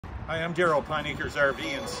Hi, I'm Daryl, Pine Acres RV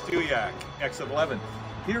in Stewiacke, exit 11.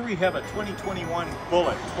 Here we have a 2021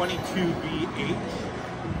 Bullet 22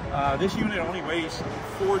 V8. This unit only weighs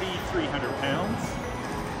 4,300 pounds.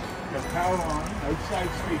 Got power line, outside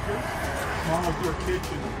speakers, small outdoor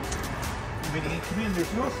kitchen. When you come in,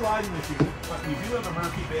 there's no slide in this unit, but you do have a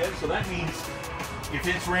Murphy bed, so that means if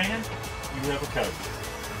it's raining, you have a couch.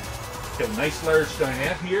 Got a nice large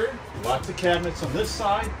dinette here, lots of cabinets on this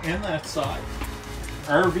side and that side.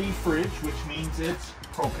 RV fridge, which means it's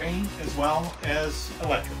propane as well as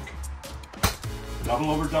electric. Double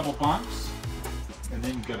over double bunks, and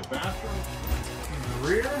then you've got a bathroom in the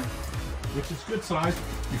rear, which is good size.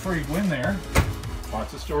 Before you go in there,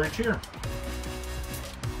 lots of storage here.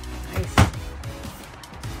 Nice.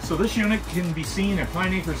 So this unit can be seen at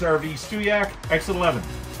Pine Acres RV, Stewiacke, exit 11,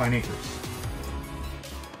 Pine Acres.